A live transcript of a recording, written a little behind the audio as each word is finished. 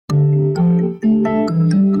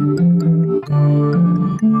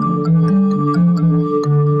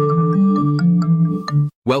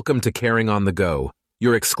Welcome to Caring on the Go,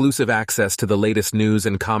 your exclusive access to the latest news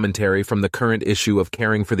and commentary from the current issue of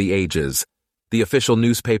Caring for the Ages, the official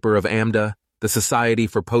newspaper of AMDA, the Society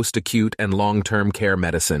for Post-Acute and Long-Term Care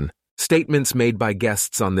Medicine. Statements made by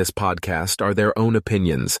guests on this podcast are their own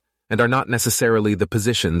opinions and are not necessarily the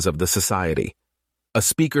positions of the Society. A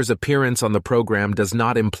speaker's appearance on the program does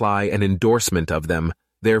not imply an endorsement of them,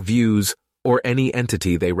 their views, or any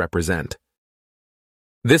entity they represent.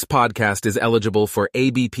 This podcast is eligible for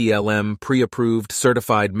ABPLM pre-approved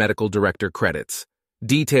certified medical director credits.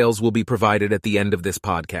 Details will be provided at the end of this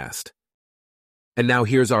podcast. And now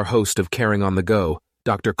here's our host of Caring on the Go,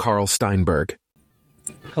 Dr. Carl Steinberg.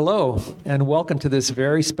 Hello, and welcome to this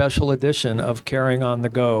very special edition of Caring on the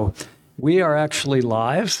Go. We are actually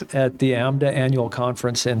live at the AMDA annual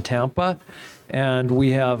conference in Tampa, and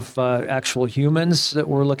we have actual humans that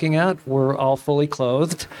we're looking at. We're all fully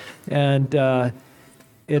clothed, and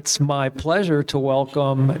it's my pleasure to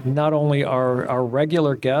welcome not only our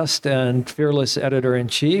regular guest and fearless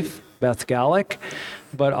editor-in-chief, Beth Gallick,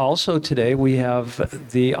 but also today we have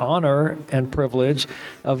the honor and privilege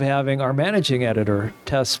of having our managing editor,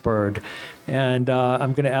 Tess Bird. And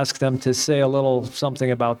I'm going to ask them to say a little something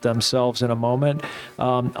about themselves in a moment.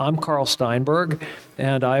 I'm Carl Steinberg,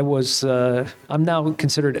 and I'm now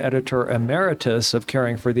considered editor emeritus of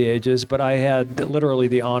Caring for the Ages, but I had literally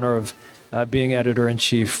the honor of being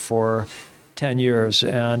editor-in-chief for 10 years.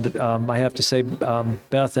 And I have to say,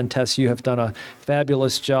 Beth and Tess, you have done a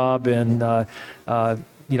fabulous job in,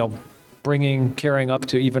 bringing Caring up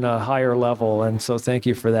to even a higher level. And so thank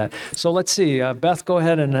you for that. So let's see. Beth, go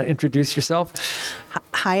ahead and introduce yourself.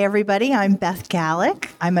 Hi, everybody. I'm Beth Gallick.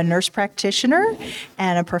 I'm a nurse practitioner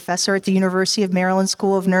and a professor at the University of Maryland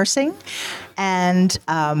School of Nursing. And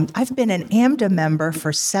I've been an AMDA member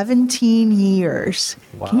for 17 years.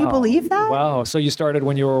 Wow. Can you believe that? Wow. So you started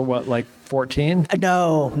when you were, what, like 14?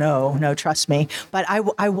 No, trust me. But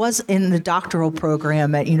I was in the doctoral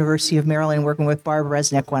program at University of Maryland working with Barb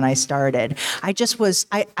Resnick when I started. I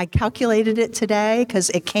calculated it today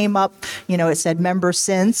because it came up, it said member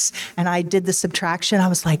since, and I did the subtraction. I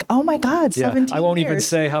was like, oh my God, 17 years. I won't even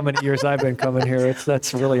say how many years I've been coming here.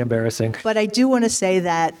 That's really embarrassing. But I do want to say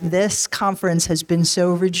that this conference has been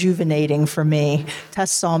so rejuvenating for me.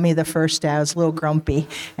 Tess saw me the first day. I was a little grumpy,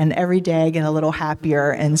 and every day I get a little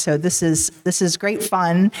happier. And so this is great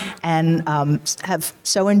fun, and have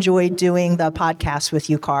so enjoyed doing the podcast with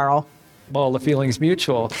you, Carl. Well, the feeling's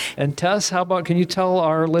mutual. And Tess, how about, can you tell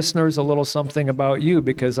our listeners a little something about you?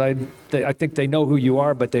 Because I think they know who you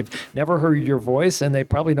are, but they've never heard your voice, and they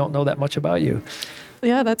probably don't know that much about you.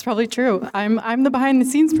 Yeah, that's probably true. I'm the behind the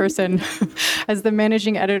scenes person. As the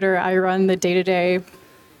managing editor, I run the day-to-day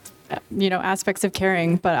aspects of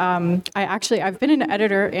Caring. But I've been an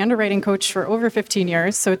editor and a writing coach for over 15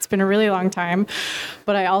 years, so it's been a really long time.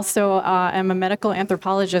 But I also am a medical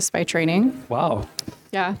anthropologist by training. Wow.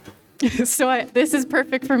 Yeah. So this is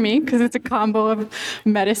perfect for me because it's a combo of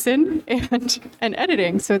medicine and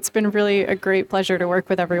editing. So it's been really a great pleasure to work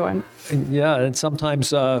with everyone. Yeah, and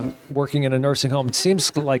sometimes working in a nursing home, it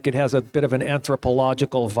seems like it has a bit of an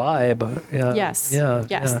anthropological vibe. Yes,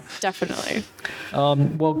 definitely.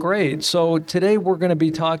 Well, great. So today we're going to be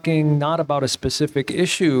talking not about a specific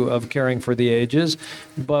issue of Caring for the Ages,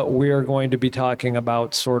 but we're going to be talking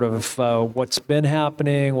about sort of what's been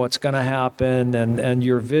happening, what's going to happen, and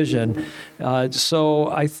your vision. So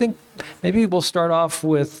I think maybe we'll start off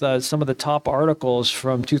with some of the top articles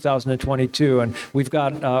from 2022. And we've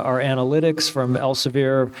got our analytics from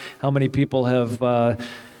Elsevier, how many people have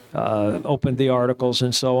opened the articles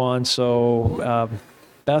and so on. So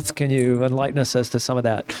Beth, can you enlighten us as to some of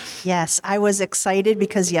that? Yes, I was excited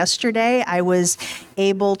because yesterday I was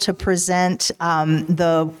able to present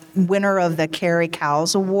the winner of the Carrie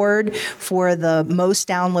Cowles Award for the most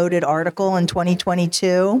downloaded article in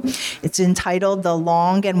 2022. It's entitled The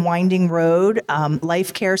Long and Winding Road,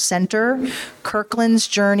 Life Care Center, Kirkland's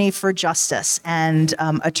Journey for Justice. And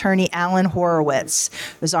attorney Alan Horowitz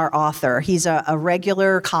was our author. He's a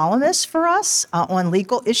regular columnist for us on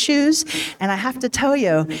legal issues. And I have to tell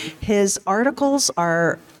you, his articles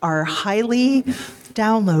are highly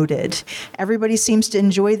downloaded. Everybody seems to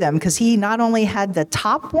enjoy them because he not only had the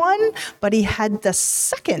top one, but he had the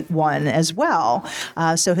second one as well.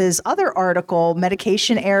 So his other article,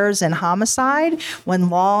 Medication Errors and Homicide, When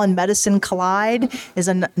Law and Medicine Collide, is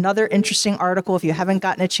another interesting article. If you haven't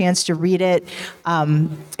gotten a chance to read it,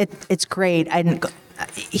 it's great.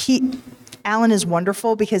 Alan is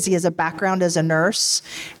wonderful because he has a background as a nurse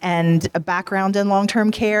and a background in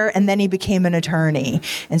long-term care, and then he became an attorney.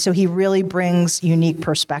 And so he really brings unique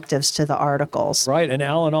perspectives to the articles. Right, and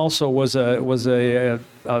Alan also was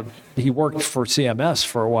he worked for CMS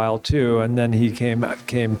for a while too, and then he came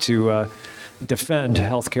to defend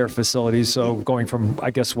healthcare facilities. So going from,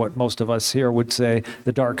 I guess, what most of us here would say,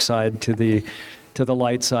 the dark side to the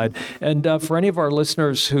light side. And for any of our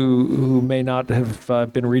listeners who may not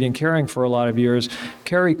have been reading Caring for a lot of years,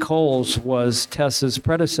 Carrie Coles was Tess's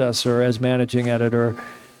predecessor as managing editor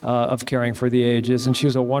of Caring for the Ages, and she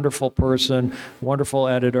was a wonderful person, wonderful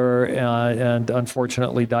editor, and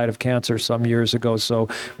unfortunately died of cancer some years ago. So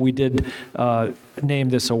we did name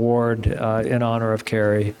this award in honor of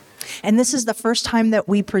Carrie. And this is the first time that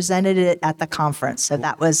we presented it at the conference, so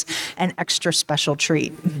that was an extra special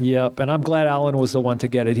treat. Yep, and I'm glad Alan was the one to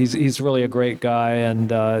get it. He's really a great guy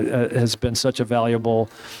and has been such a valuable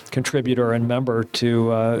contributor and member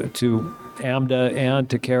to AMDA and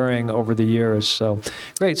to Caring over the years. So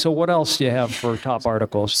great. So what else do you have for top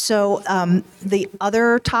articles? So the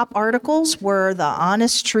other top articles were The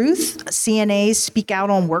Honest Truth, CNAs Speak Out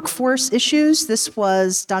on Workforce Issues. This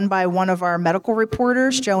was done by one of our medical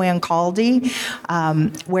reporters, Joanne Caldy,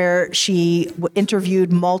 where she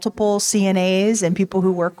interviewed multiple CNAs and people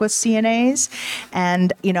who work with CNAs.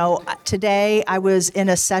 And, today I was in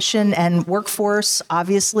a session, and workforce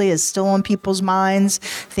obviously is still on people's minds,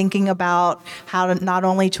 thinking about how to not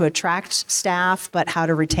only to attract staff, but how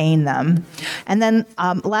to retain them. And then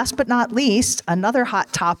last but not least, another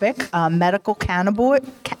hot topic, medical cannabinoid.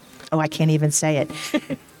 I can't even say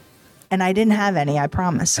it. And I didn't have any, I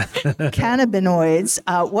promise.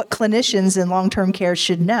 Cannabinoids, what clinicians in long-term care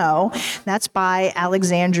should know. That's by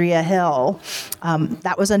Alexandria Hill.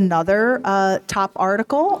 That was another top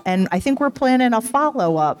article, and I think we're planning a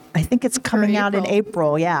follow-up. I think it's coming out in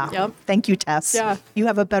April, yeah. Yep. Thank you, Tess. Yeah. You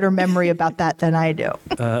have a better memory about that than I do.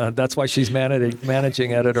 That's why she's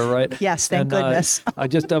managing editor, right? Yes, thank goodness. I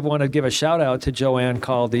just want to give a shout out to Joanne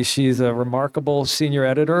Caldy. She's a remarkable senior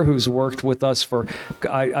editor who's worked with us for,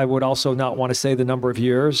 I would also not want to say the number of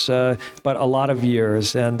years, but a lot of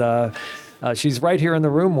years. And she's right here in the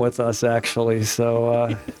room with us, actually.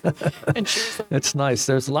 So it's nice.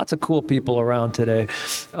 There's lots of cool people around today.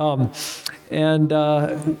 Well,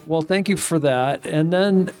 thank you for that. And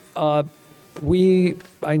then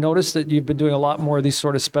I noticed that you've been doing a lot more of these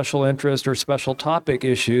sort of special interest or special topic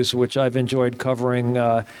issues, which I've enjoyed covering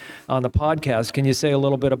on the podcast. Can you say a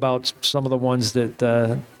little bit about some of the ones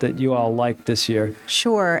that you all liked this year?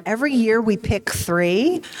 Sure. Every year we pick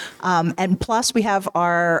 3, and plus we have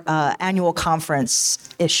our annual conference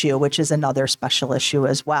issue, which is another special issue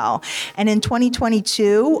as well. And in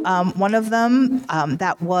 2022, one of them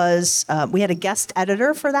that was, we had a guest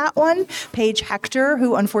editor for that one, Paige Hector,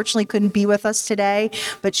 who unfortunately couldn't be with us today,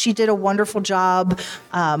 but she did a wonderful job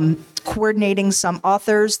coordinating some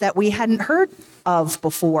authors that we hadn't heard of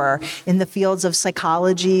before in the fields of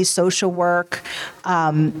psychology, social work,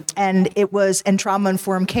 and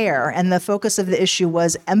trauma-informed care. And the focus of the issue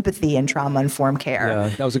was empathy in trauma-informed care. Yeah,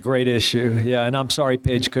 that was a great issue. Yeah, and I'm sorry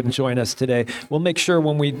Paige couldn't join us today. We'll make sure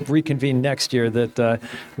when we reconvene next year that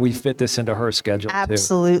we fit this into her schedule too.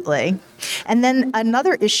 Absolutely. And then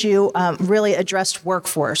another issue really addressed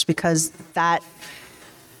workforce, because that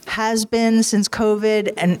has been since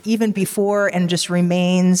COVID and even before, and just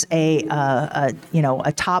remains a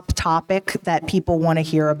top topic that people want to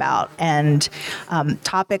hear about. And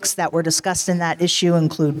topics that were discussed in that issue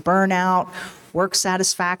include burnout, work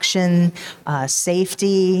satisfaction,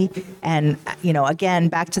 safety, and again,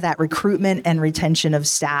 back to that recruitment and retention of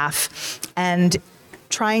staff. And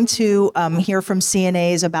trying to hear from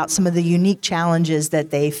CNAs about some of the unique challenges that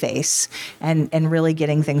they face, and really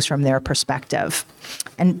getting things from their perspective.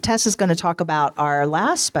 And Tess is going to talk about our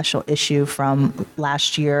last special issue from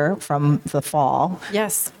last year, from the fall.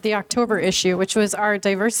 Yes, the October issue, which was our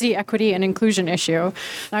diversity, equity, and inclusion issue. And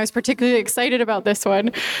I was particularly excited about this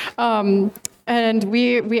one. And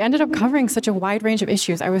we ended up covering such a wide range of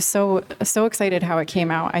issues. I was so excited how it came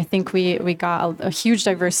out. I think we got a huge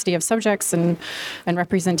diversity of subjects and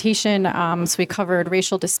representation. So we covered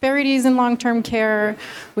racial disparities in long-term care.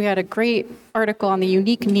 We had a great article on the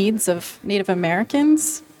unique needs of Native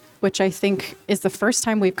Americans, which I think is the first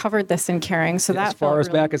time we've covered this in Caring. So that as far as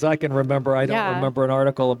back as I can remember, I don't remember an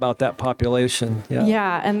article about that population.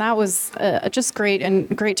 Yeah, and that was just great, and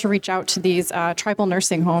great to reach out to these tribal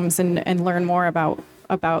nursing homes and learn more about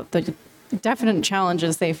the definite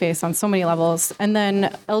challenges they face on so many levels. And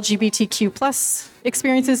then LGBTQ plus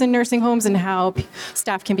experiences in nursing homes, and how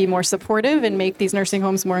staff can be more supportive and make these nursing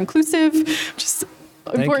homes more inclusive. Just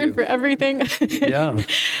important you. for everything. Yeah.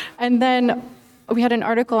 And then we had an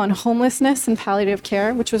article on homelessness and palliative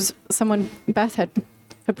care, which was someone Beth had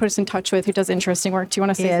put us in touch with, who does interesting work. Do you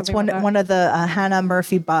want to say Yeah, something it's about that? one of the Hannah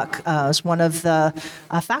Murphy Buck is one of the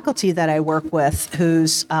faculty that I work with,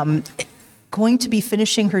 who's going to be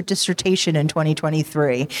finishing her dissertation in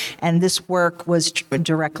 2023, and this work was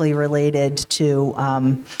directly related to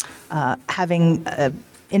having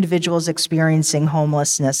individuals experiencing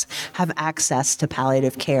homelessness have access to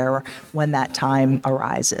palliative care when that time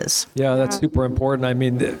arises. Yeah, that's super important. I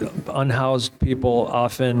mean, unhoused people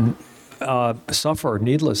often suffer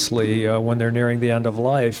needlessly when they're nearing the end of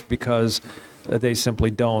life because they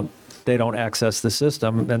simply don't access the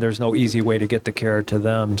system, and there's no easy way to get the care to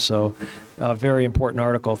them. So, very important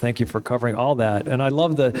article. Thank you for covering all that. And I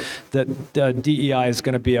love that DEI is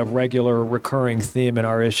going to be a regular, recurring theme in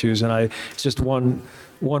our issues. And it's just one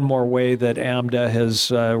more way that AMDA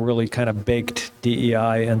has really kind of baked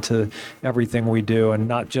DEI into everything we do, and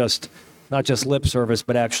not just lip service,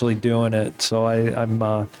 but actually doing it. So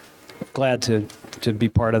I'm glad to be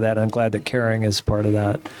part of that. I'm glad that Caring is part of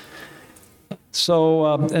that.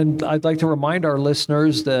 So, and I'd like to remind our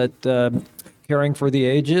listeners that Caring for the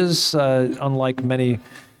Ages, unlike many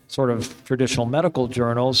sort of traditional medical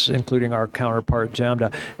journals, including our counterpart,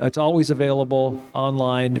 JAMDA, it's always available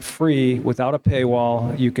online, free, without a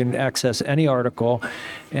paywall. You can access any article.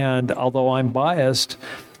 And although I'm biased,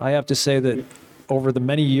 I have to say that over the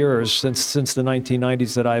many years since the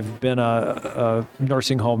 1990s that I've been a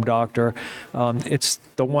nursing home doctor, it's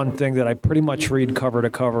the one thing that I pretty much read cover to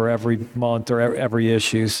cover every month or every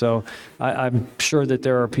issue. So I'm sure that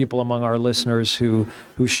there are people among our listeners who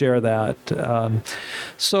share that.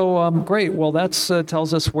 Great. Well, that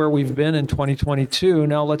tells us where we've been in 2022.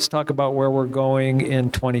 Now let's talk about where we're going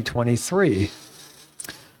in 2023.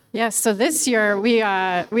 Yes. So this year we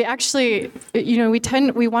actually,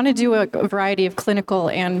 we want to do a variety of clinical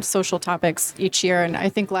and social topics each year. And I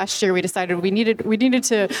think last year we decided we needed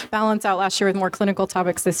to balance out last year with more clinical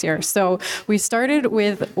topics this year. So we started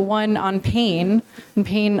with one on pain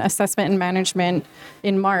assessment and management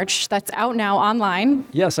in March. That's out now online.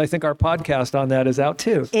 Yes, I think our podcast on that is out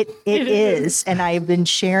too. It is, and I've been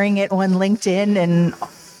sharing it on LinkedIn and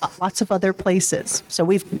lots of other places. So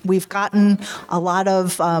we've gotten a lot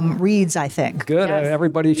of reads, I think. Good. Yes.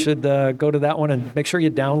 Everybody should go to that one and make sure you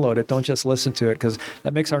download it. Don't just listen to it, because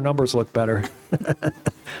that makes our numbers look better.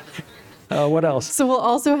 What else? So we'll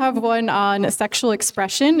also have one on sexual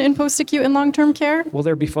expression in post-acute and long-term care. Will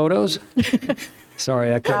there be photos?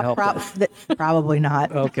 Sorry, I couldn't help that. Probably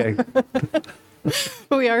not. Okay.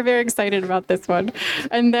 But we are very excited about this one.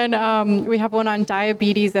 And then we have one on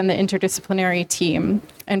diabetes and the interdisciplinary team.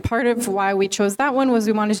 And part of why we chose that one was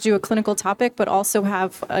we wanted to do a clinical topic, but also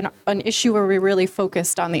have an issue where we really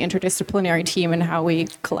focused on the interdisciplinary team and how we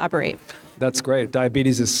collaborate. That's great.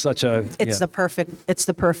 Diabetes is such a... It's the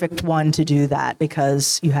perfect one to do that,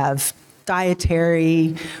 because you have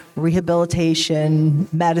dietary, rehabilitation,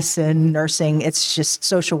 medicine, nursing. It's just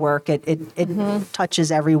social work. It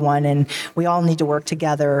touches everyone, and we all need to work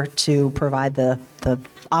together to provide the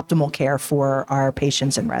optimal care for our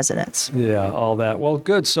patients and residents. Yeah, all that. Well,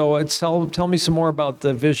 good. So tell me some more about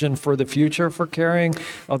the vision for the future for Caring,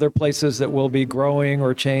 other places that will be growing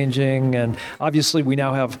or changing. And obviously we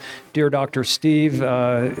now have Dear Dr. Steve,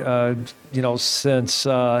 since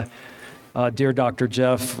Dear Dr.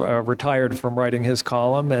 Jeff retired from writing his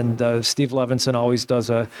column, and Steve Levinson always does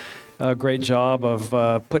a great job of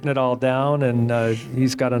putting it all down, and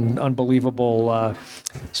he's got an unbelievable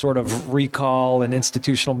sort of recall and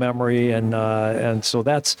institutional memory, and so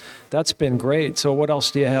that's been great. So what else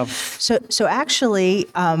do you have? So actually,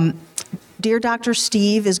 Dear Dr.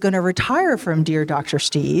 Steve is going to retire from Dear Dr.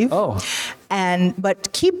 Steve. Oh.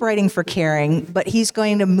 But keep writing for Caring, but he's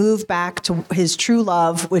going to move back to his true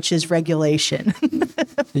love, which is regulation.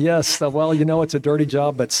 Yes, well, it's a dirty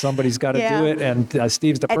job, but somebody's got to do it, and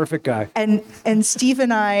Steve's the perfect guy. And Steve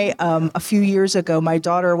and I, a few years ago, my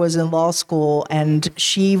daughter was in law school, and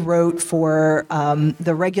she wrote for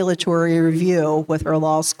the Regulatory Review with her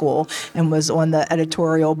law school, and was on the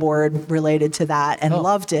editorial board related to that, and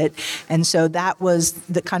loved it. And so that was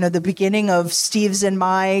the kind of the beginning of Steve's and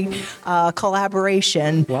my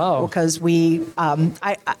collaboration. Wow. Because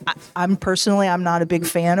I'm personally, I'm not a big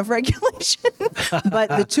fan of regulation, but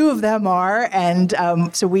the two of them are. And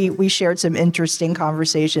so we shared some interesting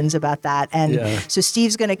conversations about that. And so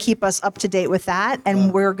Steve's going to keep us up to date with that.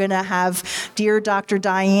 And we're going to have Dear Dr.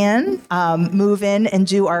 Diane move in and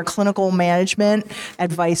do our clinical management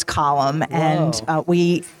advice column. And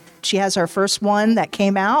she has our first one that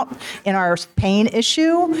came out in our pain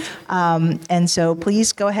issue. And so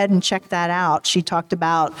please go ahead and check that out. She talked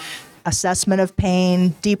about assessment of pain,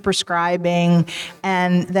 deprescribing,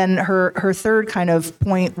 and then her third kind of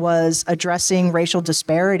point was addressing racial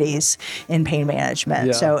disparities in pain management.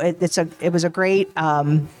 Yeah. So it was a great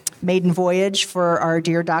maiden voyage for our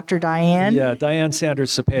dear Dr. Diane. Yeah, Diane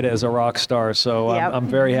Sanders Cepeda is a rock star, so Yep. I'm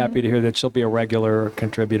very happy to hear that she'll be a regular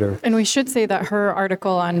contributor. And we should say that her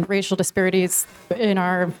article on racial disparities in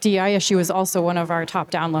our DI issue is also one of our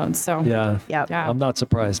top downloads. So Yeah, Yep. Yeah. I'm not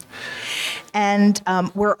surprised. And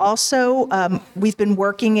we're also, we've been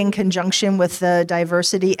working in conjunction with the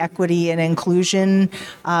Diversity, Equity, and Inclusion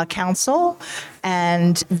Council,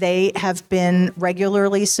 and they have been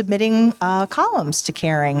regularly submitting columns to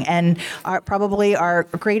Caring. And probably our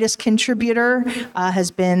greatest contributor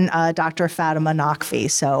has been Dr. Fatima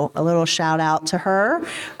Naqvi. So a little shout out to her,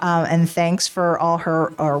 and thanks for all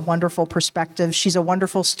her wonderful perspectives. She's a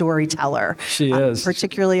wonderful storyteller. She is.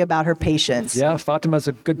 Particularly about her patients. Yeah, Fatima's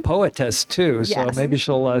a good poetess too, so Yes. maybe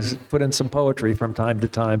she'll put in some poetry from time to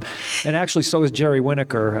time. And actually, so is Jerry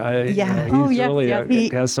Winokur. Yeah. He's Oh, yes, really yes. He-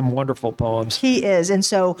 has some wonderful poems. He is. And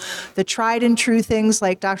so the tried and true things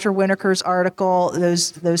like Dr. Winokur's article,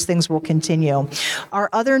 those things will continue. Our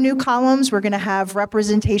other new columns, we're going to have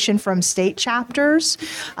representation from state chapters.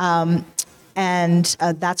 And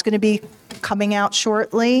that's going to be coming out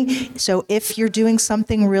shortly. So if you're doing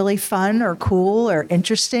something really fun or cool or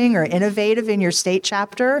interesting or innovative in your state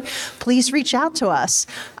chapter, please reach out to us.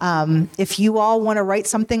 If you all want to write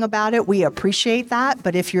something about it, we appreciate that.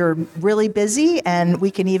 But if you're really busy, and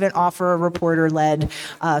we can even offer reporter-led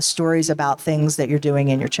stories about things that you're doing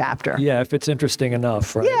in your chapter. Yeah, if it's interesting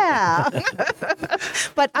enough, right? Yeah.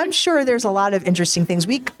 But I'm sure there's a lot of interesting things.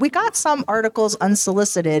 We got some articles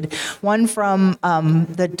unsolicited, one from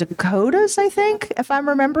the Dakotas, I think, if I'm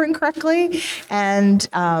remembering correctly. And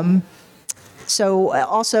so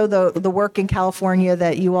also the work in California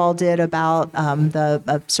that you all did about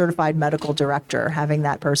the certified medical director, having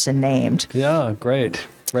that person named. Yeah, great.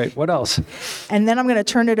 Great. What else? And then I'm going to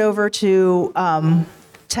turn it over to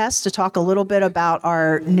Tess to talk a little bit about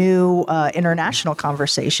our new international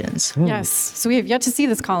conversations. Yes. So we have yet to see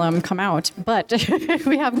this column come out, but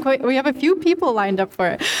we have a few people lined up for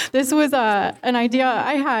it. This was an idea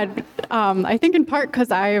I had, I think in part because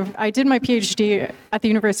I did my PhD at the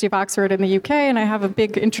University of Oxford in the UK, and I have a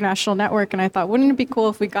big international network, and I thought, wouldn't it be cool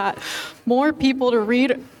if we got more people to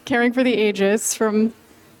read Caring for the Ages from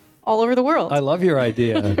all over the world? I love your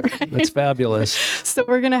idea. That's fabulous. So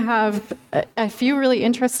we're going to have a few really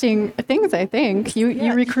interesting things, I think.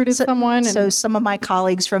 You recruited someone. So some of my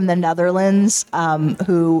colleagues from the Netherlands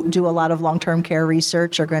who do a lot of long-term care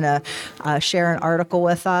research are going to share an article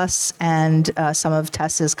with us, and some of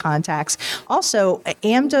Tess's contacts. Also,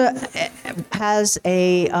 AMDA has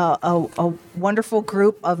a wonderful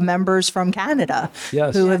group of members from Canada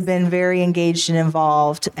Yes. who have been very engaged and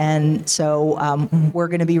involved, and so we're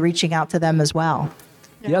going to be reaching out to them as well.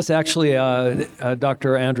 Yes, actually,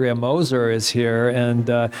 Dr. Andrea Moser is here,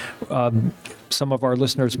 and some of our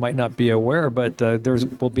listeners might not be aware, but there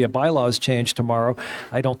will be a bylaws change tomorrow.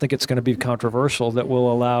 I don't think it's going to be controversial, that will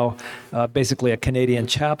allow basically a Canadian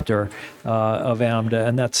chapter of AMDA,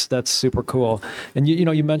 and that's super cool. And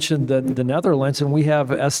you mentioned the Netherlands, and we have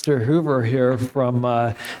Esther Hoover here from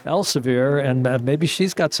Elsevier, and maybe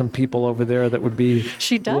she's got some people over there that would be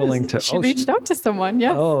She does. willing to. She reached out to someone,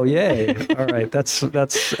 yes. Oh, yay. All right. That's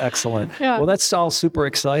excellent. Yeah. Well, that's all super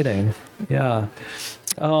exciting. Yeah.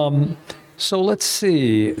 So let's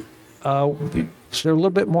see. Is there a little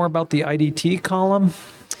bit more about the IDT column?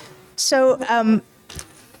 So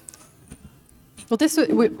Well,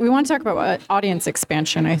 we want to talk about audience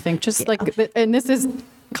expansion, I think, and this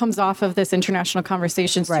comes off of this international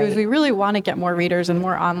conversations too, Right. is we really want to get more readers and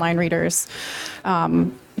more online readers. I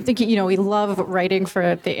think, we love writing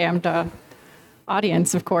for the AMDA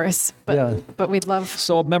audience, of course, but we'd love.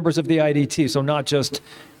 So members of the IDT, so not just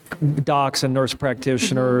docs and nurse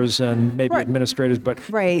practitioners and maybe Right. administrators, but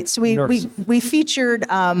Right. So we featured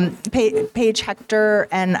Paige Hector,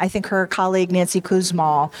 and I think her colleague Nancy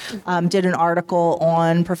Kuzmal did an article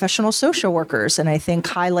on professional social workers, and I think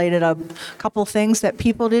highlighted a couple things that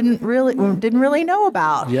people didn't really know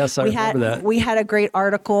about. Yes, I remember that. We had a great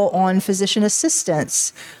article on physician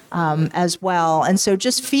assistants as well. And so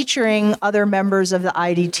just featuring other members of the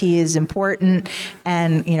IDT is important,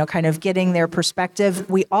 and, kind of getting their perspective.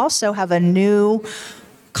 We also have a new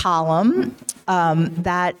column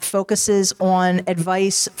that focuses on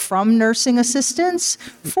advice from nursing assistants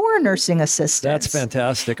for nursing assistants. That's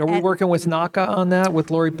fantastic. Are we working with NACA on that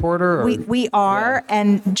with Lori Porter? Or? We are,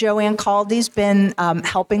 and Joanne Caldy's been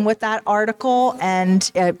helping with that article, and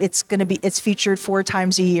it's featured 4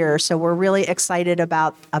 times a year. So we're really excited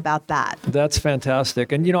about that. That's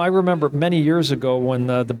fantastic. And I remember many years ago when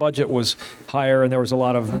the budget was higher and there was a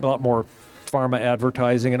lot more pharma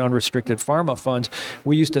advertising and unrestricted pharma funds,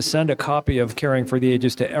 we used to send a copy of Caring for the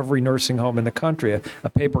Ages to every nursing home in the country, a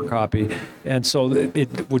paper copy. And so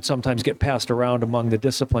it would sometimes get passed around among the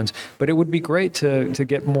disciplines. But it would be great to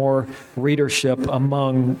get more readership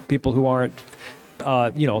among people who aren't,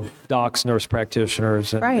 docs, nurse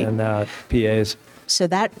practitioners, and PAs. So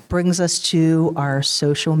that brings us to our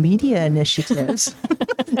social media initiatives,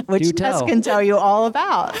 which Tess can tell you all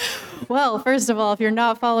about. Well, first of all, if you're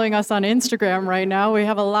not following us on Instagram right now, we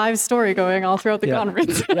have a live story going all throughout the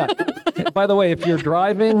conference. By the way, if you're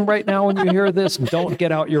driving right now when you hear this, don't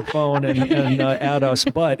get out your phone and add us.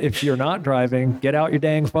 But if you're not driving, get out your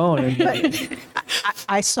dang phone.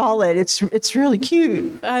 I saw it. It's really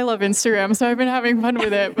cute. I love Instagram, so I've been having fun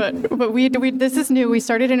with it. But we this is new. We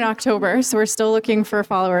started in October, so we're still looking for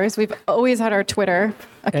followers. We've always had our Twitter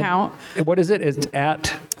account. And what is it? It's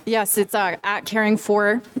at? Yes, it's at Caring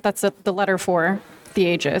for. That's the letter 4, the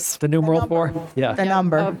ages. The numeral 4? Yeah. The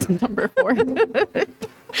number. Number 4.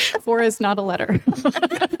 4 is not a letter.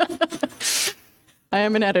 I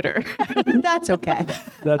am an editor. That's okay.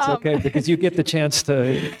 That's okay because you get the chance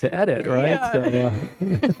to edit, right?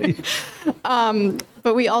 Yeah. So,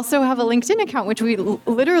 but we also have a LinkedIn account, which we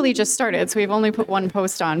literally just started. So we've only put 1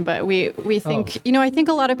 post on, but we think, I think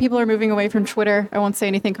a lot of people are moving away from Twitter. I won't say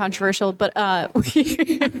anything controversial, but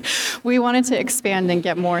we wanted to expand and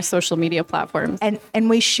get more social media platforms. And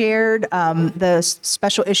we shared the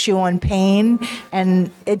special issue on pain, and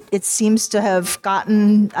it seems to have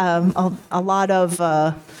gotten a lot of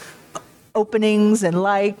openings and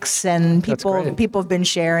likes, and people have been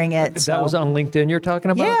sharing it. That was on LinkedIn you're talking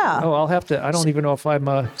about? Yeah. Oh, I'll have to. I don't even know if I'm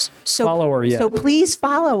a follower yet. So please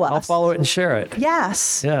follow us. I'll follow it and share it.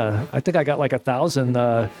 Yes. Yeah. I think I got like 1,000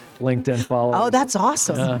 LinkedIn followers. Oh, that's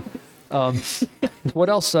awesome. What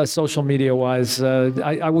else social media wise?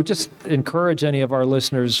 I would just encourage any of our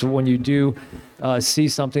listeners, when you do see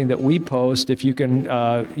something that we post, if you can,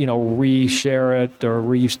 reshare it or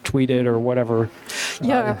retweet it or whatever,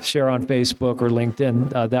 share on Facebook or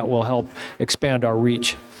LinkedIn, that will help expand our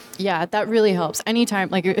reach. Yeah, that really helps. Anytime,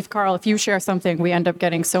 like if you share something, we end up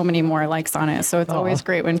getting so many more likes on it. So it's always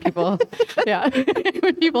great when people,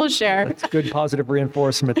 when people share. That's good positive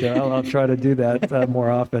reinforcement there. I'll try to do that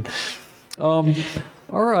more often. All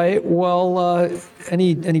right. Well,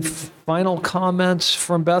 any final comments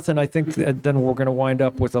from Beth? And I think then we're going to wind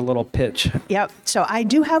up with a little pitch. Yep. So I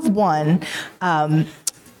do have one.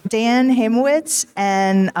 Dan Hamowitz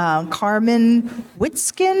and Carmen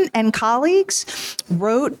Witskin and colleagues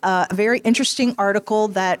wrote a very interesting article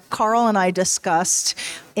that Carl and I discussed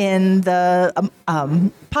in the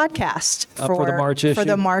podcast for the March issue. For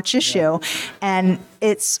the March issue. And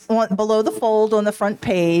it's below the fold on the front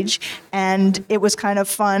page, and it was kind of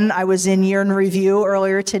fun. I was in Year in Review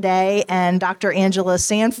earlier today, and Dr. Angela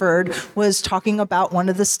Sanford was talking about one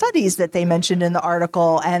of the studies that they mentioned in the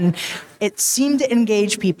article, and it seemed to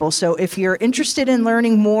engage people. So if you're interested in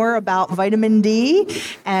learning more about vitamin D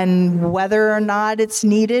and whether or not it's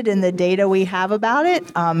needed and the data we have about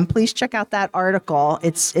it, please check out that article.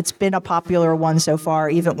 It's been a popular one so far,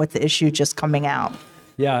 even with the issue just coming out.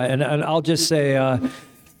 Yeah, and I'll just say,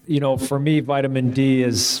 for me, vitamin D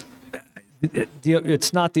is,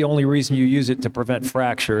 it's not the only reason you use it to prevent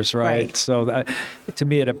fractures, right? So to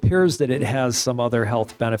me, it appears that it has some other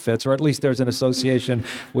health benefits, or at least there's an association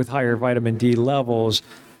with higher vitamin D levels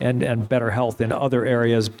and better health in other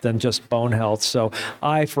areas than just bone health. So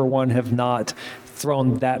I, for one, have not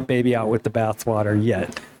thrown that baby out with the bathwater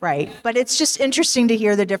yet. Right. But it's just interesting to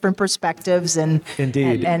hear the different perspectives and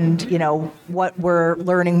Indeed. And what we're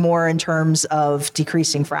learning more in terms of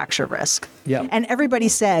decreasing fracture risk. Yeah. And everybody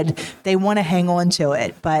said they want to hang on to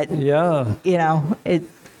it, but So.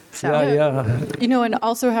 And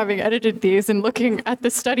also having edited these and looking at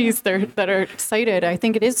the studies that are cited, I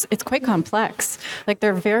think it's quite complex. Like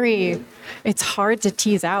it's hard to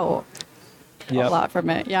tease out a lot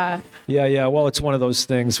from it. Yeah. Yeah. Well, it's one of those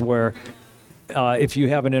things where if you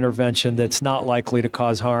have an intervention that's not likely to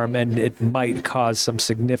cause harm and it might cause some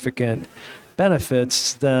significant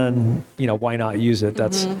benefits, then, why not use it?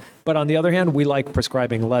 But on the other hand, we like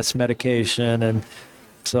prescribing less medication and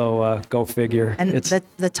So go figure. And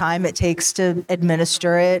the time it takes to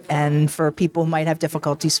administer it, and for people who might have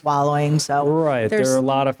difficulty swallowing. So right, there are a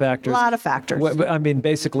lot of factors. A lot of factors. I mean,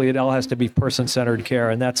 basically, it all has to be person-centered care,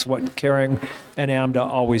 and that's what Caring and AMDA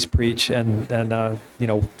always preach, and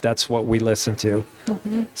that's what we listen to.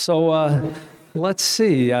 Mm-hmm. So let's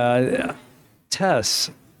see,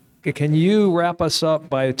 Tess. Can you wrap us up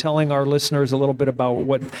by telling our listeners a little bit about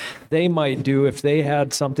what they might do if they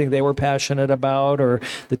had something they were passionate about, or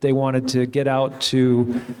that they wanted to get out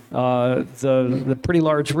to the pretty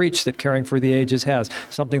large reach that Caring for the Ages has?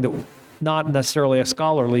 Something that not necessarily a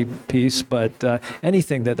scholarly piece, but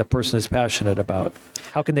anything that the person is passionate about.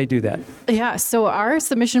 How can they do that? Yeah, so our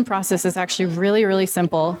submission process is actually really, really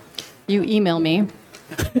simple. You email me.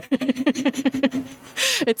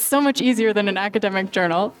 It's so much easier than an academic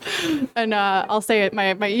journal. And I'll say it,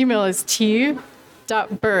 my email is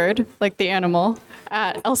t.bird, like the animal,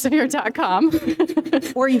 at elsevier.com.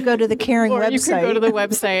 Or you go to the Caring website. Or you can go to the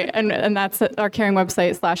website, and that's our Caring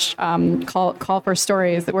website / call for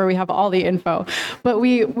stories, where we have all the info. But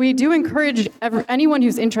we do encourage anyone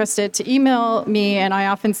who's interested to email me, and I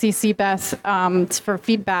often CC Beth for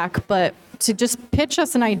feedback, but to just pitch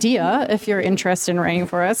us an idea if you're interested in writing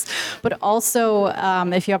for us. But also,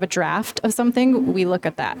 if you have a draft of something, we look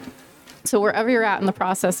at that. So wherever you're at in the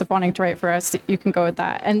process of wanting to write for us, you can go with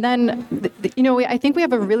that. And then, I think we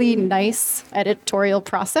have a really nice editorial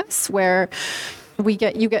process where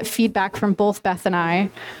you get feedback from both Beth and I.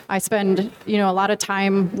 I spend, a lot of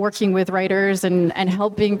time working with writers and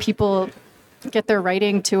helping people get their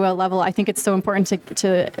writing to a level. I think it's so important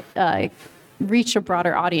to reach a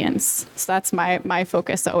broader audience. So that's my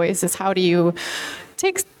focus always, is how do you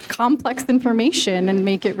take complex information and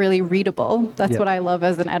make it really readable. That's what I love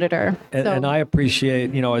as an editor. And I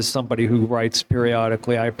appreciate, as somebody who writes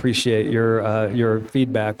periodically, I appreciate your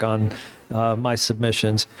feedback on my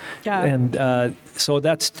submissions. Yeah. And so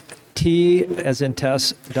that's T as in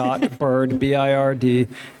Tess .bird BIRD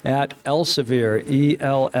at Elsevier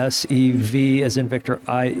ELSEV as in Victor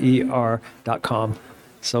IER.com.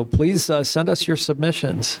 So please send us your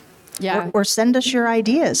submissions. Yeah. Or send us your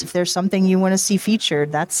ideas. If there's something you want to see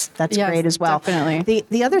featured, that's great as well. Definitely.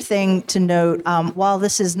 The other thing to note, while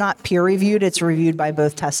this is not peer reviewed, it's reviewed by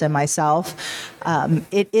both Tessa and myself,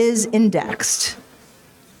 it is indexed.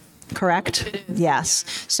 Correct? It is. Yes.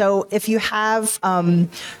 So if you have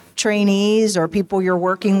trainees or people you're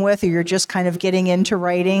working with, or you're just kind of getting into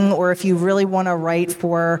writing, or if you really want to write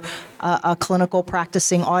for a clinical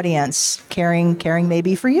practicing audience, Caring may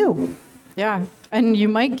be for you. Yeah. And you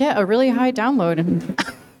might get a really high download and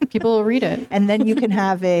people will read it. And then you can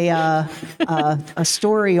have a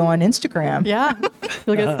story on Instagram. Yeah.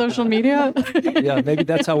 You'll get social media. Yeah, maybe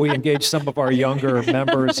that's how we engage some of our younger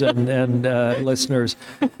members and listeners.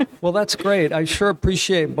 Well, that's great. I sure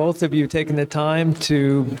appreciate both of you taking the time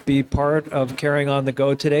to be part of Caring on the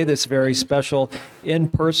Go today, this very special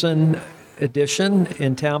in-person edition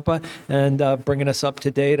in Tampa, and bringing us up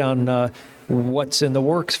to date on what's in the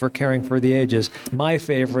works for Caring for the Ages. My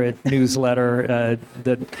favorite newsletter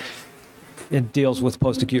that it deals with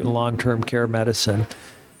post-acute and long-term care medicine.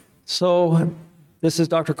 So this is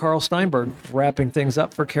Dr. Carl Steinberg wrapping things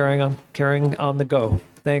up for Caring on the Go.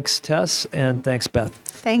 Thanks, Tess, and thanks, Beth.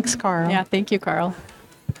 Thanks, Carl. Yeah, thank you, Carl.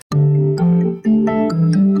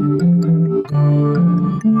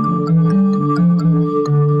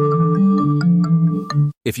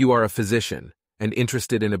 If you are a physician and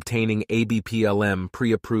interested in obtaining ABPLM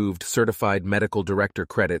pre-approved certified medical director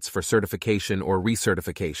credits for certification or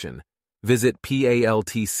recertification, visit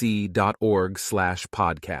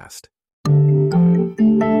paltc.org/podcast.